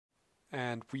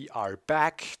And we are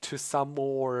back to some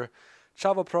more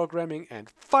Java programming, and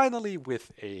finally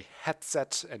with a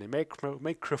headset and a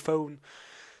microphone,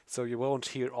 so you won't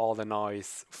hear all the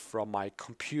noise from my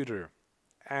computer.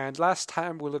 And last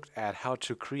time we looked at how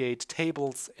to create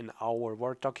tables in our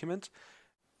Word document.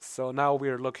 So now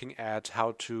we're looking at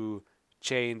how to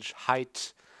change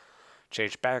height,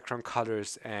 change background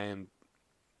colors, and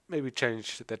maybe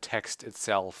change the text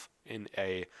itself in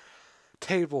a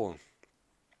table.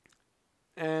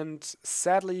 And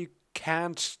sadly, you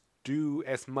can't do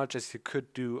as much as you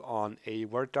could do on a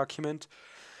Word document.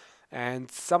 And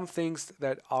some things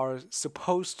that are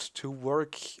supposed to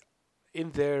work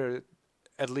in there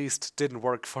at least didn't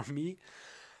work for me.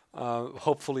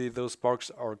 Hopefully those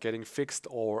bugs are getting fixed,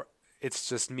 or it's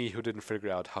just me who didn't figure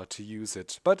out how to use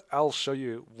it. But I'll show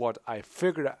you what I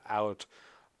figured out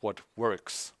what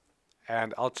works.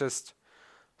 And I'll just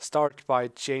start by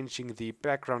changing the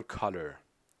background color.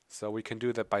 So we can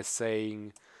do that by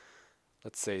saying,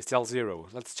 let's say cell 0.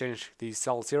 Let's change the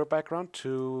cell 0 background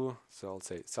to, so I'll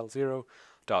say cell 0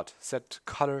 dot set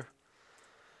color.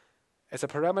 As a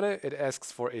parameter, it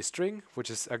asks for a string, which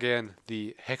is again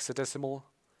the hexadecimal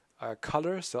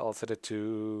color. So I'll set it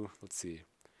to, let's see.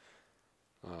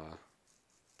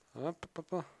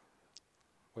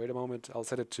 Wait a moment. I'll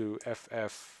set it to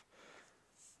FF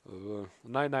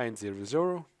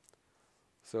 9900.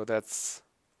 So that's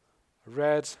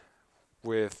red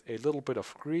with a little bit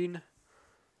of green.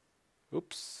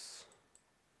 Oops.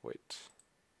 Wait.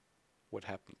 What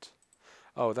happened?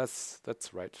 Oh, that's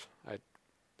right.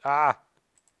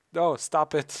 No,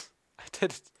 stop it. I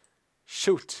did it.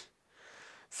 Shoot.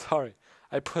 Sorry.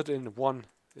 I put in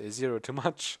 0 too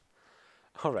much.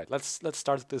 All right, let's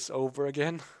start this over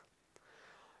again.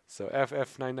 So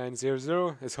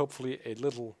FF9900 is hopefully a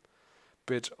little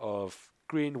bit of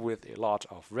green with a lot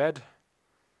of red.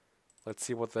 Let's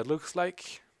see what that looks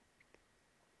like.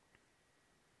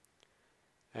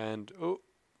 And oh,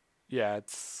 yeah,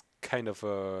 it's kind of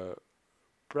a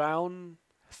brown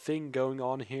thing going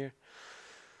on here.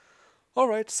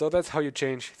 Alright, so that's how you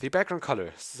change the background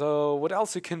color. So what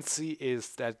else you can see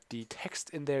is that the text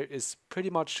in there is pretty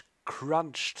much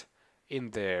crunched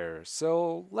in there.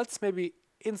 So let's maybe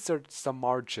insert some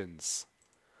margins.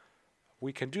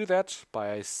 We can do that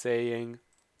by saying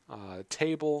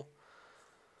table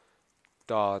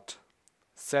dot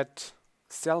set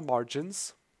cell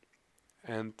margins,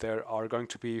 and there are going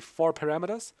to be 4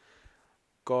 parameters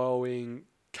going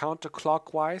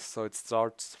counterclockwise, so it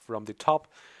starts from the top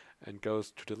and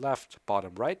goes to the left,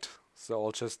 bottom, right. So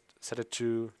I'll just set it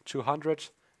to 200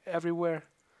 everywhere,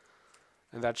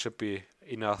 and that should be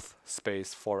enough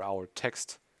space for our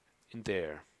text in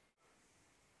there.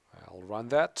 I'll run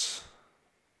that.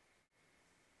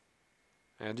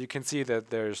 And you can see that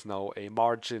there's now a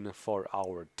margin for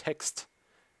our text.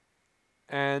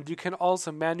 And you can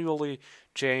also manually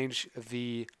change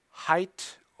the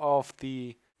height of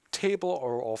the table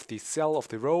or of the cell, of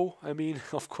the row, I mean,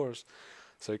 of course.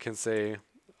 So you can say,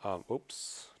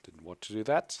 oops, didn't want to do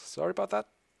that. Sorry about that.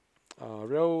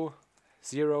 Row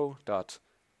 0 dot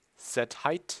set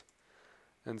height,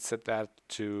 and set that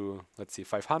to, let's see,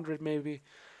 500 maybe.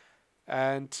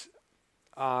 And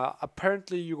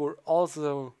apparently you were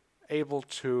also able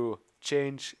to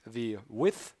change the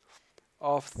width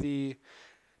of the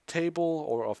table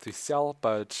or of the cell,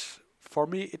 but for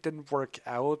me it didn't work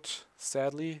out,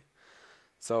 sadly.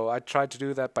 So I tried to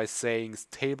do that by saying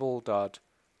table dot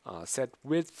set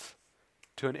width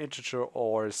to an integer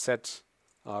or set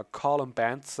column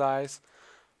band size,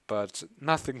 but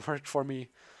nothing worked for me.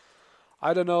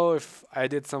 I don't know if I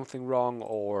did something wrong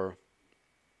or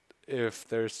if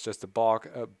there's just a bug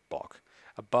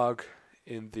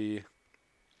in the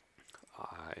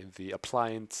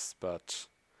appliance, but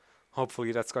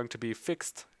hopefully that's going to be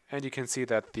fixed. And you can see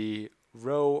that the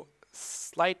row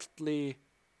slightly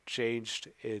changed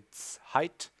its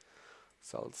height.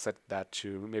 So I'll set that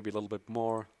to maybe a little bit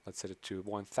more. Let's set it to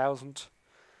 1000,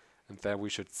 and then we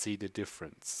should see the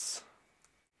difference.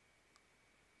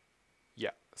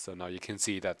 Yeah, so now you can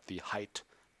see that the height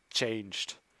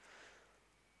changed.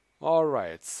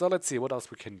 Alright, so let's see what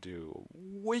else we can do.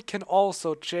 We can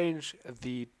also change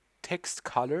the text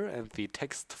color and the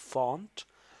text font.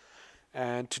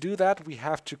 And to do that, we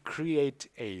have to create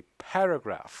a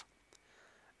paragraph.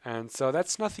 And so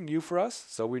that's nothing new for us.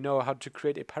 So we know how to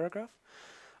create a paragraph.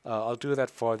 I'll do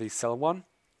that for the cell 1.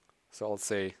 So I'll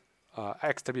say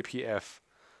xwpf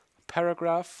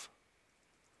paragraph,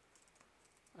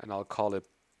 and I'll call it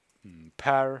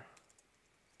par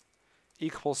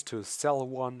equals to cell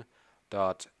 1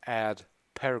 dot add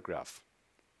paragraph.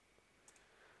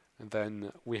 And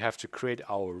then we have to create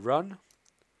our run.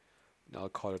 I'll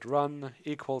call it run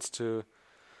equals to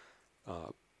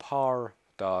par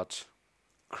dot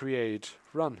create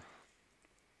run.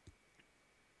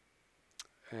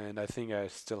 And I think I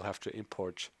still have to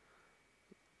import.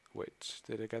 Wait,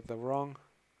 did I get that wrong?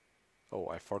 Oh,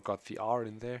 I forgot the R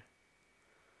in there.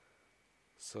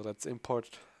 So let's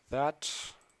import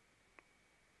that.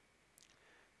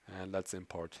 And let's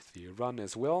import the run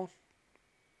as well.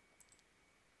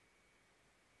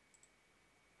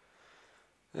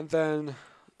 And then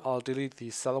I'll delete the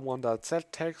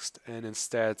cell1.setText and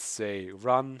instead say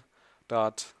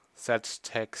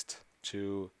run.setText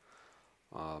to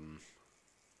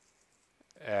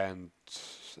and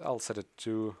I'll set it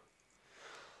to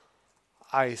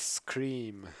ice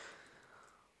cream.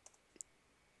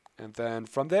 And then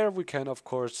from there we can of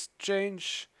course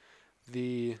change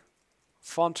the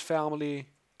font family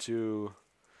to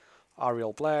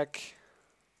Arial Black.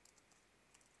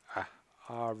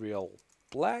 Arial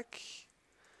Black.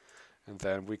 And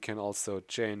then we can also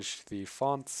change the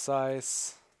font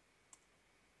size.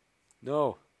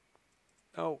 No,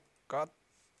 god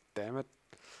damn it.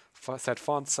 Set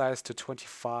font size to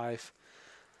 25.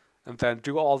 And then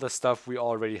do all the stuff we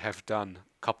already have done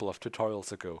a couple of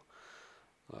tutorials ago.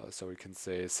 So we can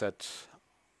say set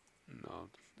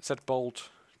bold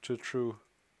to true.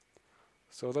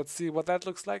 So let's see what that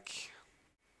looks like.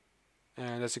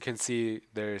 And as you can see,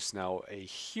 there's now a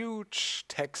huge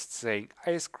text saying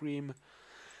ice cream.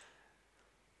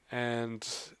 And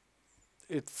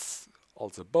it's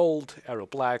also bold, arrow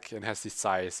black, and has the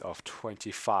size of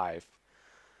 25.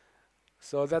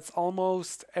 So that's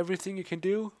almost everything you can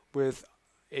do with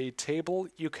a table.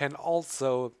 You can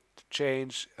also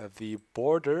change the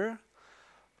border,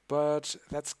 but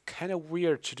that's kind of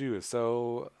weird to do.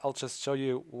 So I'll just show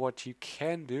you what you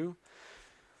can do.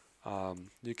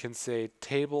 You can say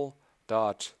table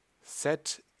dot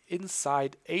set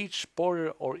inside H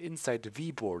border or inside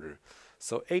V border.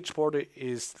 So H border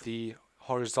is the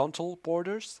horizontal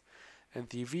borders and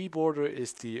the V border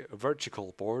is the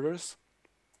vertical borders.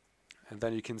 And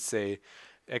then you can say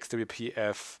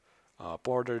xwpf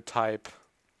border type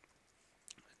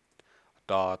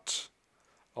dot,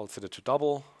 I'll set it to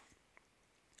double.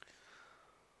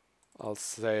 I'll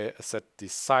say set the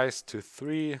size to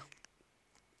 3,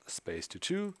 space to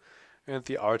 2, and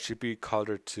the RGB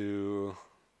color to,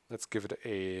 let's give it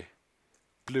a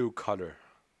blue color,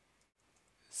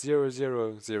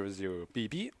 0000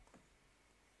 BB.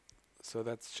 So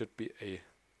that should be a,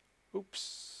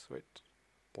 oops, wait,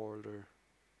 border.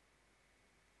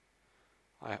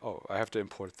 I have to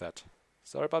import that.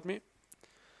 Sorry about me.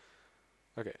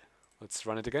 Okay, let's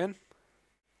run it again.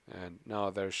 And now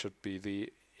there should be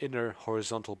the inner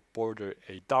horizontal border,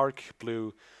 a dark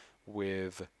blue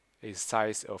with a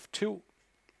size of 2.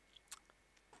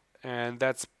 And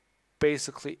that's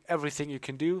basically everything you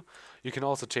can do. You can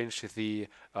also change the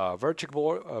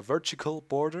vertical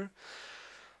border.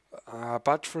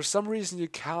 But for some reason you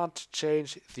can't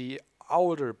change the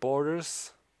outer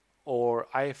borders, or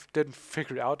I didn't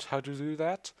figure out how to do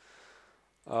that.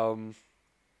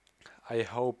 I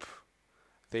hope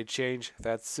they change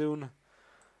that soon.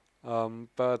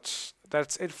 But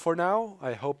that's it for now.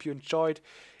 I hope you enjoyed.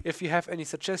 If you have any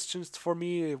suggestions for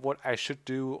me what I should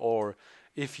do, or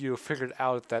if you figured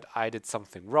out that I did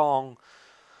something wrong,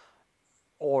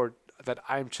 or that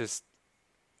I'm just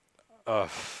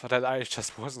that I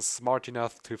just wasn't smart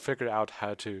enough to figure out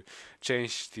how to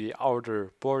change the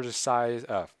outer border size,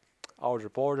 outer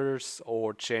borders,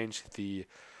 or change the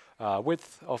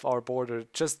width of our border,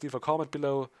 just leave a comment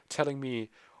below telling me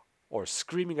or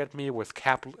screaming at me with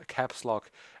caps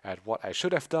lock at what I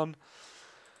should have done.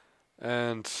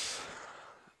 And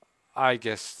I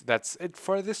guess that's it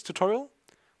for this tutorial.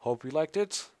 Hope you liked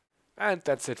it. And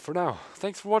that's it for now.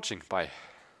 Thanks for watching. Bye.